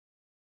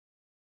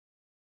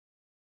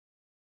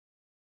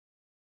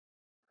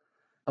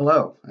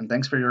Hello, and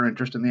thanks for your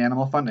interest in the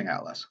Animal Funding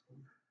Atlas.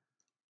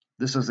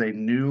 This is a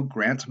new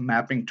grant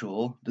mapping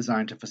tool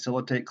designed to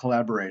facilitate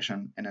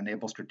collaboration and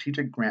enable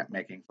strategic grant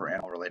making for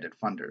animal-related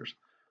funders.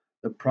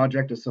 The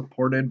project is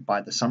supported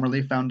by the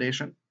Summerlee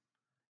Foundation,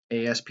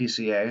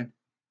 ASPCA,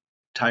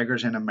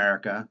 Tigers in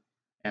America,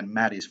 and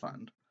Maddie's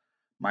Fund.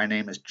 My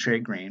name is Che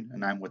Green,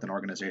 and I'm with an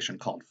organization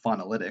called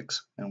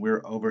Funalytics, and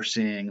we're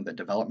overseeing the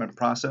development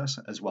process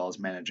as well as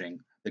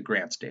managing the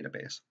grants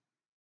database.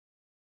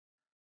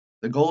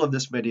 The goal of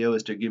this video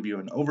is to give you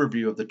an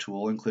overview of the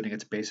tool, including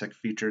its basic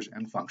features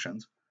and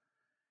functions.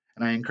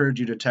 And I encourage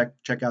you to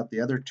check out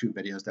the other two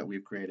videos that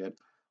we've created.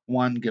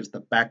 One gives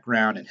the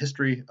background and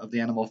history of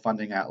the Animal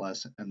Funding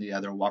Atlas, and the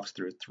other walks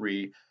through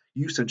 3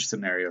 usage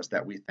scenarios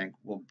that we think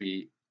will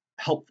be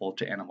helpful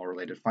to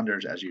animal-related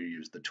funders as you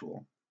use the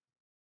tool.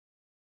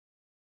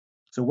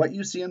 So what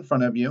you see in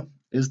front of you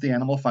is the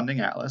Animal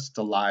Funding Atlas. It's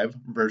a live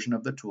version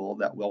of the tool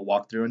that we'll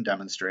walk through and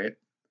demonstrate.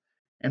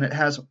 And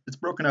it's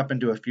broken up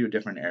into a few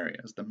different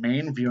areas. The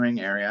main viewing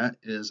area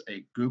is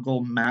a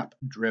Google Map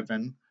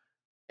driven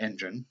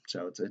engine.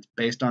 So it's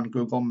based on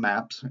Google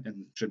Maps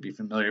and should be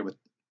familiar with,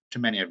 to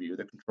many of you,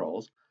 the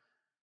controls.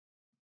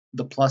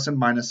 The plus and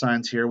minus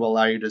signs here will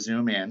allow you to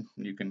zoom in.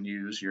 You can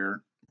use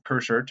your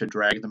cursor to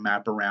drag the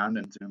map around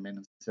and zoom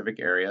in specific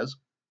areas.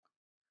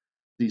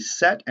 The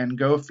set and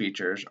go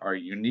features are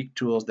unique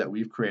tools that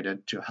we've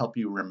created to help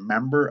you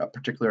remember a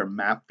particular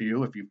map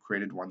view if you've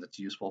created one that's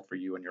useful for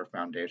you and your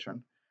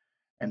foundation.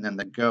 And then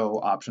the go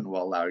option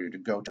will allow you to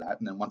go to that.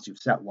 And then once you've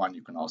set one,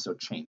 you can also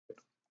change it.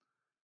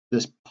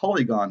 This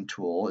polygon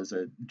tool is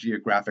a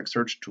geographic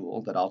search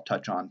tool that I'll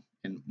touch on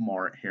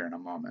more here in a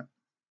moment.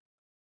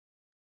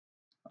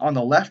 On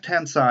the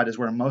left-hand side is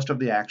where most of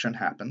the action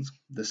happens.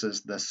 This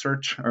is the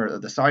search or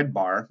the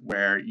sidebar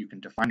where you can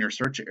define your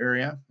search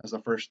area as the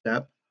first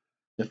step,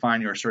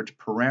 define your search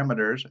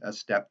parameters as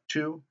step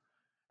 2,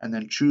 and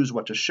then choose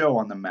what to show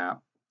on the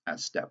map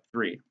as step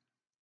 3.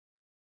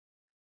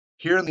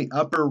 Here in the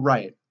upper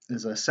right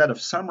is a set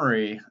of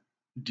summary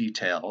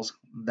details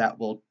that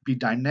will be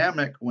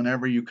dynamic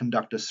whenever you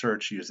conduct a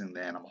search using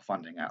the Animal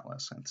Funding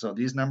Atlas. And so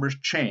these numbers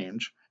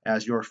change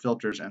as your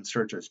filters and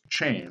searches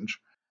change.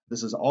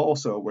 This is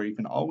also where you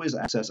can always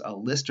access a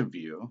list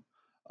view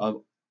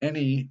of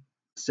any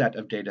set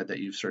of data that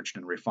you've searched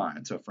and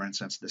refined. So for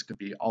instance, this could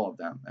be all of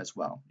them as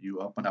well. You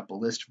open up a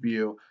list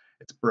view,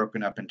 it's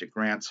broken up into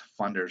grants,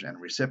 funders,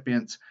 and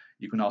recipients.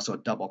 You can also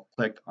double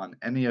click on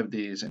any of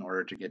these in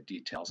order to get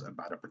details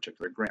about a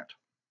particular grant.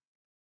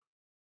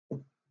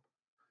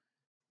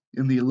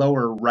 In the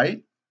lower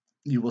right,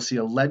 you will see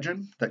a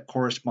legend that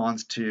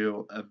corresponds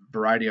to a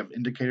variety of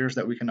indicators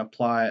that we can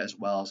apply, as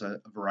well as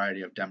a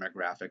variety of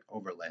demographic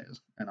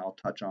overlays, and I'll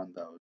touch on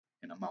those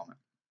in a moment.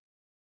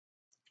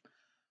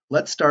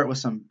 Let's start with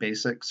some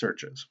basic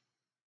searches.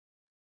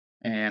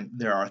 And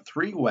there are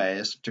 3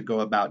 ways to go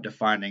about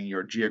defining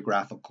your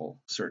geographical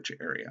search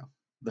area.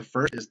 The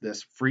first is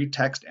this free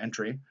text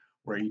entry,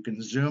 where you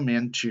can zoom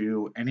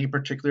into any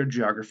particular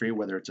geography,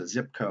 whether it's a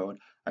zip code,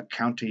 a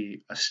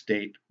county, a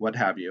state, what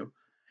have you,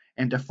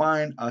 and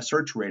define a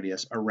search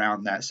radius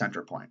around that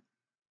center point.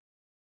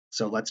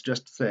 So let's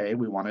just say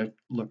we want to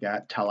look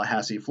at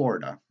Tallahassee,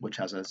 Florida, which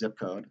has a zip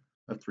code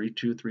of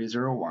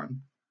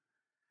 32301.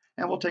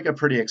 And we'll take a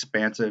pretty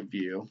expansive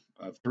view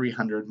of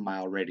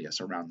 300-mile radius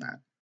around that.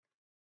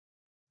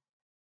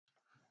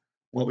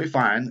 What we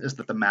find is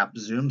that the map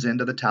zooms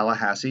into the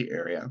Tallahassee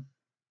area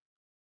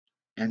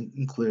and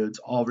includes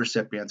all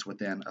recipients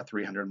within a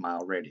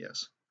 300-mile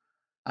radius.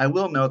 I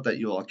will note that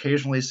you will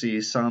occasionally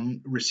see some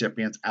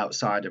recipients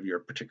outside of your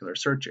particular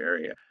search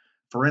area.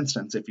 For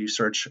instance, if you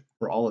search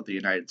for all of the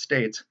United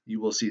States, you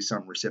will see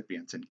some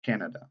recipients in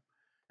Canada.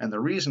 And the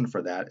reason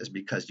for that is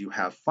because you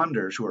have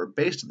funders who are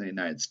based in the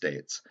United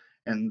States,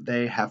 and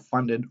they have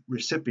funded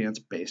recipients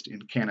based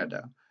in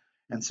Canada.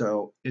 And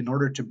so in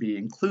order to be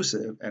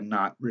inclusive and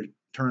not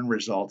return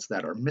results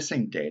that are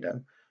missing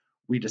data,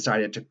 we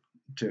decided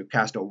to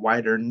cast a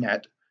wider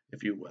net,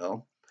 if you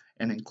will,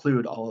 and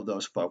include all of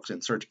those folks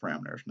in search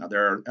parameters. Now,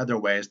 there are other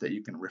ways that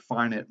you can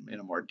refine it in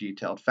a more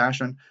detailed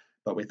fashion,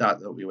 but we thought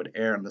that we would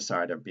err on the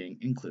side of being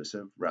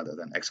inclusive rather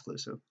than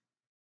exclusive.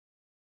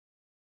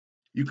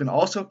 You can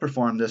also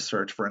perform this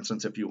search, for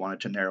instance, if you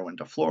wanted to narrow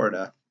into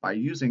Florida, by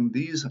using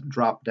these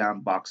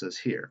drop-down boxes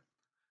here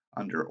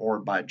under or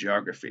by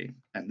geography.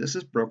 And this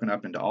is broken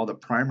up into all the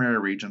primary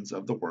regions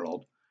of the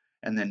world,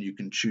 and then you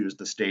can choose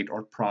the state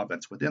or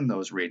province within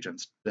those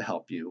regions to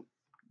help you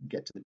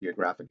get to the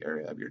geographic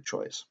area of your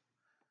choice.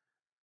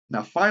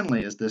 Now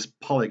finally is this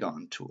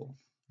polygon tool.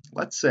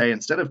 Let's say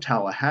instead of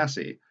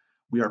Tallahassee,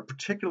 we are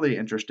particularly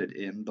interested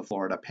in the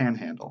Florida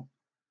Panhandle.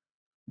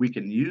 We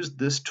can use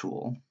this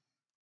tool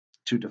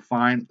to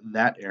define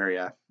that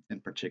area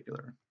in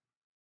particular.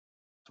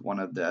 It's one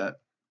of the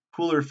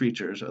cooler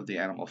features of the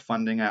Animal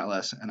Funding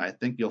Atlas, and I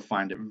think you'll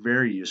find it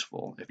very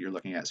useful if you're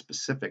looking at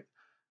specific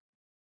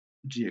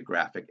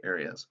geographic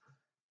areas.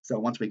 So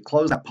once we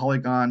close that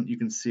polygon, you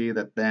can see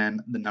that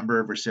then the number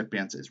of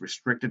recipients is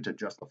restricted to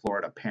just the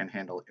Florida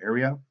Panhandle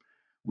area.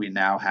 We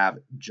now have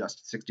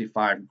just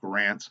 65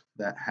 grants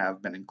that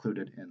have been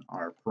included in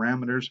our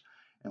parameters,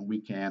 and we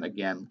can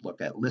again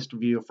look at list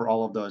view for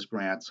all of those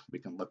grants. We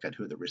can look at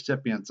who the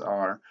recipients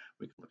are,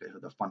 we can look at who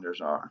the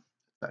funders are,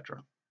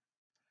 etc.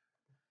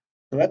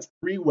 So that's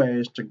 3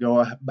 ways to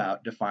go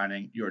about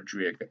defining your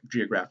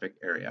geographic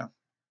area.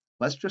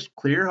 Let's just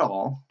clear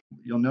all.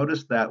 You'll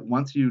notice that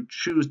once you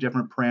choose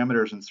different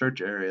parameters in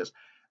search areas,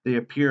 they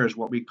appear as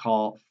what we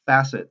call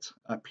facets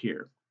up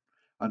here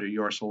under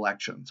your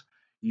selections.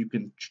 You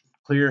can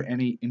clear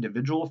any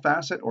individual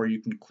facet, or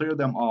you can clear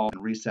them all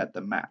and reset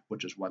the map,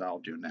 which is what I'll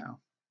do now.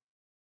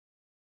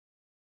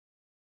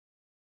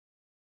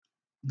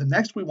 The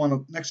next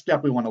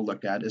step we want to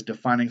look at is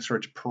defining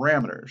search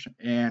parameters,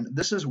 and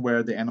this is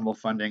where the Animal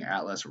Funding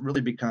Atlas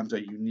really becomes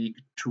a unique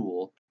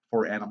tool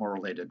for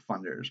animal-related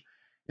funders.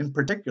 In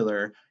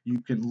particular, you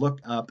can look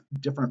up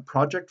different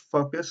project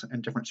focus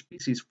and different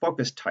species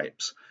focus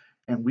types,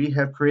 and we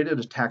have created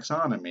a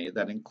taxonomy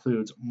that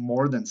includes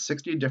more than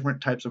 60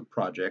 different types of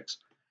projects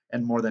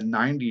and more than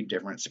 90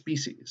 different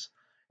species.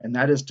 And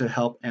that is to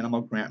help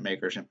animal grant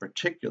makers in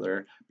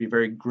particular be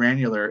very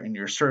granular in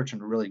your search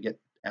and really get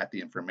at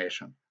the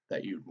information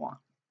that you'd want.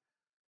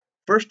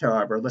 First,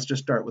 however, let's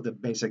just start with a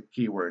basic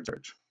keyword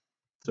search.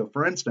 So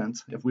for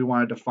instance, if we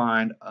wanted to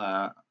find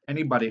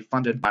anybody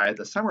funded by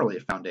the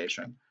Summerlee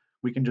Foundation,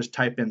 we can just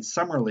type in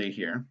Summerlee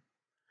here,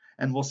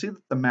 and we'll see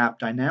that the map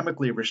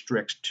dynamically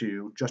restricts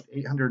to just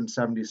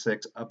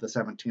 876 of the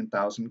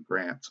 17,000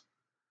 grants,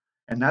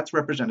 and that's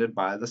represented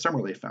by the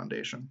Summerlee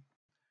Foundation.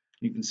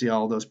 You can see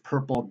all those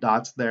purple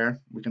dots there.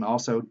 We can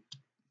also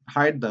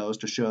hide those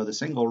to show the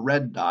single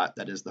red dot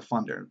that is the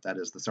funder, that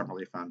is the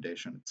Summerlee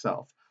Foundation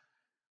itself.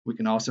 We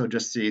can also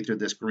just see through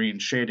this green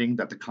shading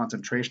that the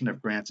concentration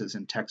of grants is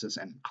in Texas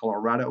and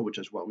Colorado, which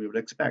is what we would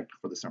expect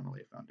for the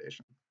Summerlee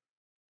Foundation.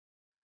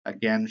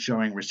 Again,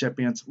 showing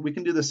recipients. We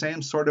can do the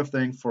same sort of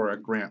thing for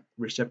a grant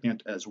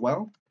recipient as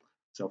well.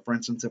 So for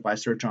instance, if I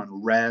search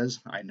on RES,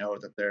 I know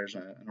that there's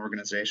an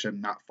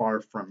organization not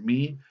far from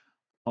me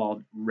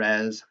called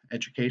RES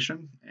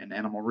Education and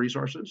Animal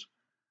Resources.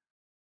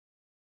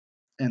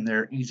 And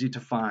they're easy to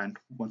find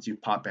once you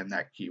pop in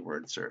that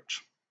keyword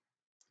search.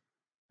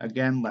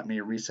 Again, let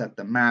me reset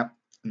the map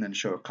and then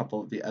show a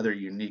couple of the other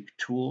unique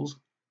tools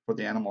for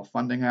the Animal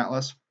Funding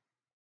Atlas.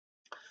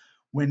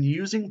 When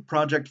using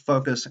project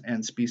focus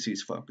and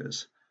species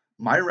focus,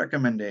 my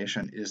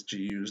recommendation is to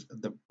use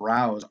the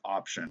browse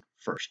option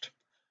first.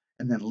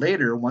 And then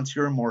later, once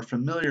you're more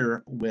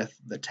familiar with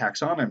the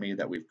taxonomy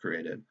that we've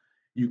created,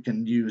 you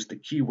can use the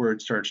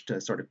keyword search to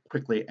sort of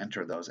quickly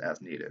enter those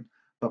as needed.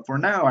 But for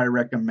now, I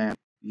recommend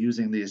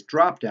using these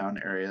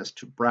drop-down areas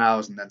to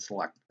browse and then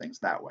select things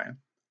that way.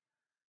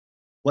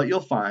 What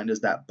you'll find is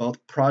that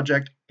both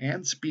project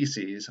and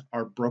species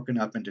are broken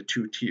up into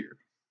 2 tiers.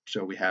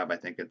 So we have, I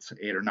think it's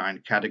 8 or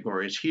 9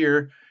 categories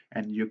here,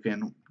 and you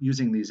can,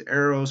 using these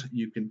arrows,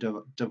 you can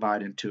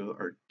divide into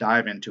or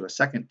dive into a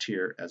second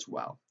tier as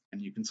well.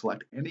 And you can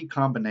select any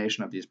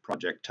combination of these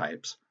project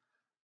types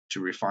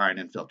to refine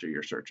and filter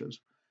your searches.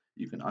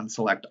 You can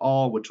unselect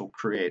all, which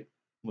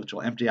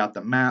will empty out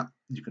the map.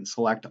 You can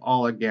select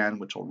all again,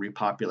 which will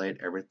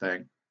repopulate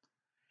everything.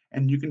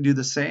 And you can do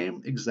the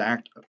same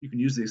exact, you can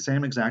use the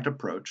same exact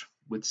approach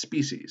with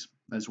species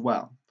as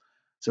well.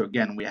 So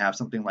again, we have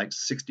something like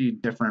 60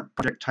 different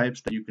project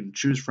types that you can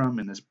choose from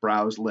in this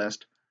browse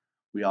list.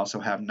 We also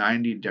have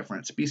 90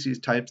 different species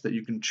types that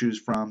you can choose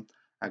from,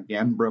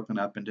 again, broken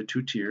up into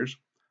 2 tiers.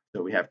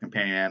 So we have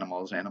companion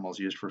animals, animals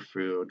used for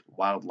food,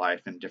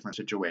 wildlife in different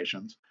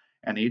situations,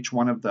 and each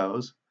one of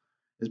those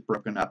is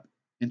broken up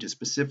into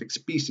specific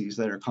species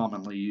that are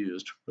commonly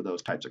used for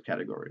those types of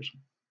categories.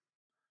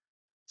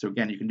 So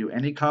again, you can do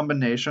any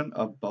combination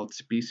of both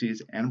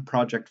species and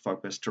project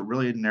focus to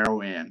really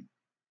narrow in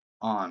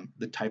on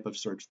the type of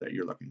search that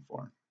you're looking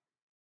for.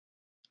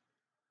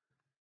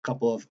 A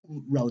couple of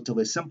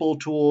relatively simple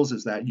tools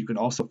is that you can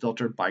also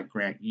filter by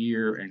grant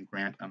year and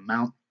grant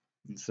amount.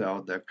 And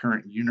so the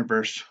current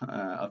universe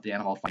of the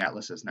Animal Funding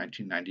Atlas is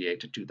 1998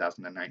 to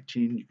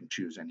 2019. You can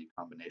choose any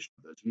combination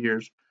of those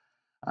years.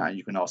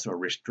 You can also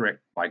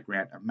restrict by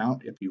grant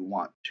amount if you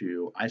want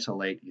to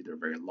isolate either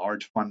very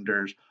large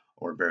funders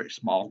or very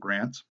small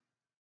grants.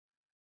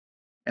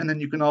 And then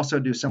you can also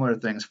do similar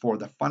things for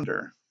the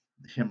funder,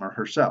 him or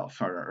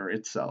herself or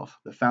itself.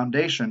 The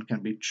foundation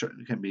can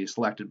be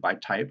selected by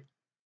type.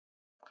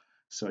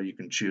 So you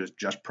can choose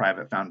just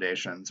private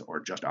foundations or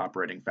just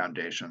operating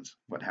foundations,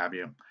 what have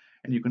you.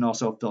 And you can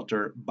also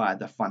filter by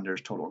the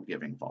funder's total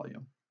giving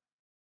volume.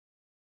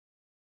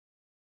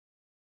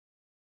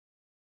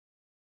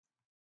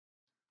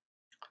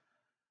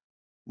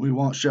 We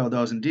won't show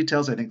those in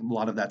details. I think a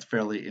lot of that's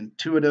fairly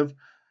intuitive.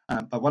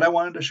 But what I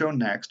wanted to show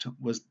next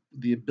was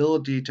the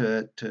ability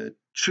to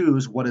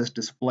choose what is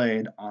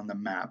displayed on the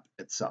map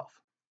itself.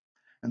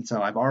 And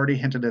so I've already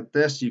hinted at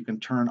this. You can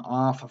turn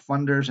off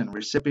funders and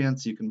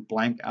recipients. You can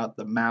blank out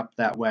the map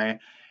that way.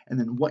 And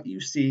then what you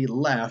see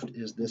left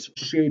is this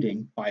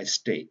shading by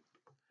state.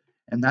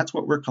 And that's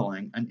what we're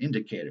calling an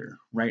indicator.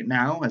 Right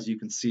now, as you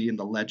can see in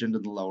the legend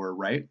in the lower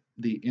right,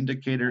 the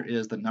indicator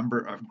is the number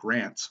of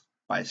grants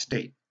by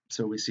state.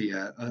 So we see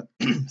a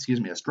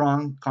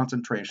strong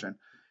concentration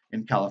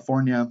in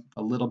California,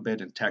 a little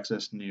bit in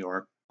Texas, New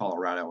York,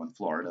 Colorado, and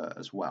Florida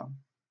as well.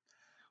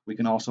 We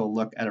can also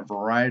look at a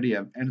variety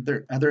of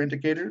other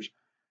indicators,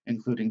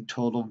 including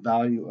total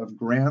value of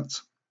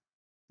grants,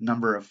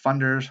 number of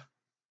funders,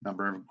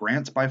 number of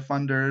grants by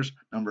funders,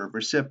 number of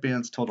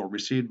recipients, total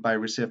received by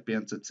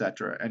recipients,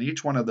 etc. And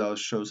each one of those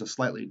shows a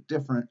slightly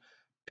different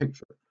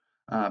picture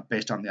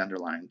based on the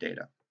underlying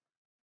data.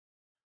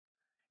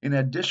 In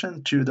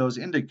addition to those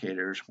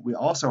indicators, we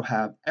also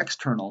have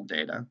external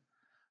data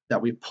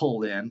that we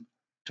pull in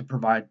to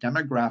provide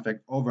demographic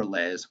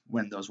overlays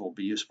when those will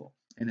be useful.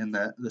 And in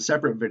the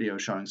separate video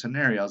showing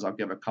scenarios, I'll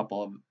give a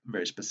couple of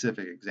very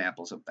specific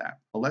examples of that.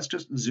 But let's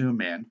just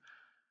zoom in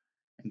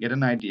and get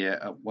an idea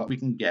of what we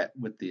can get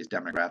with these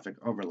demographic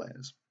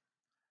overlays.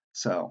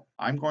 So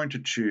I'm going to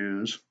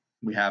choose,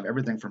 we have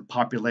everything from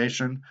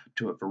population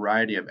to a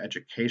variety of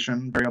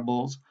education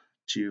variables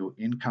to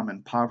income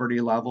and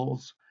poverty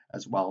levels,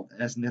 as well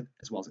as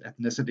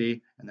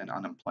ethnicity and then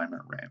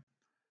unemployment rate.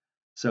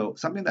 So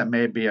something that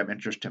may be of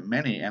interest to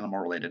many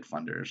animal-related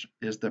funders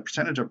is the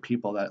percentage of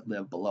people that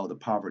live below the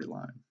poverty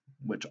line,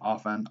 which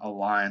often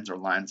aligns or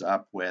lines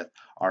up with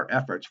our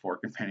efforts for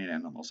companion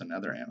animals and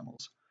other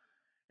animals.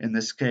 In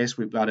this case,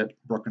 we've got it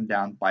broken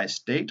down by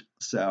state,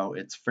 so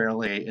it's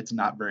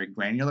not very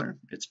granular.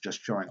 It's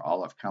just showing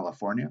all of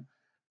California.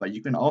 But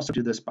you can also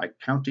do this by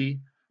county,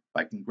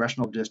 by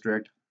congressional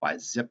district, by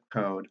zip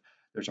code.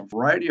 There's a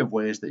variety of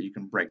ways that you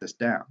can break this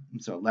down.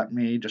 And so let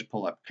me just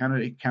pull up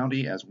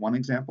county as one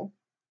example.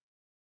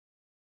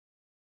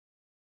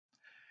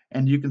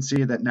 And you can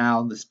see that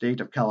now the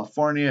state of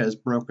California is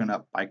broken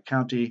up by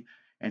county,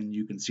 and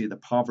you can see the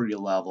poverty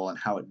level and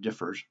how it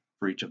differs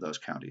for each of those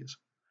counties.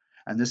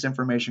 And this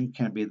information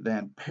can be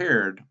then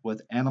paired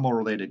with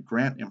animal-related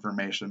grant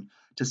information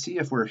to see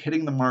if we're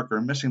hitting the mark or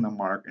missing the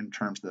mark in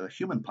terms of the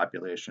human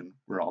population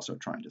we're also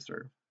trying to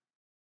serve.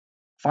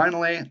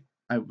 Finally,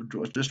 I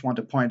would just want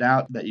to point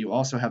out that you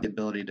also have the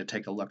ability to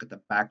take a look at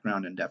the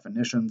background and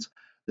definitions.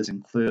 This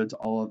includes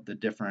all of the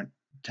different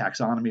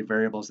taxonomy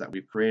variables that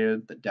we've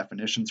created, the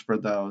definitions for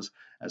those,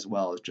 as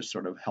well as just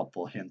sort of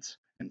helpful hints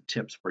and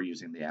tips for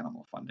using the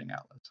Animal Funding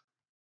Atlas.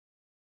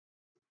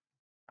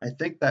 I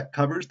think that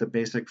covers the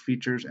basic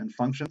features and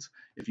functions.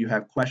 If you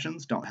have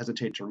questions, don't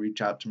hesitate to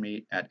reach out to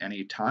me at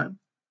any time.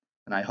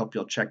 And I hope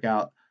you'll check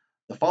out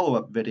the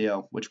follow-up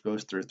video, which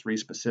goes through 3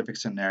 specific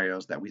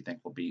scenarios that we think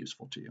will be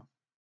useful to you.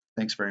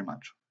 Thanks very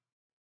much.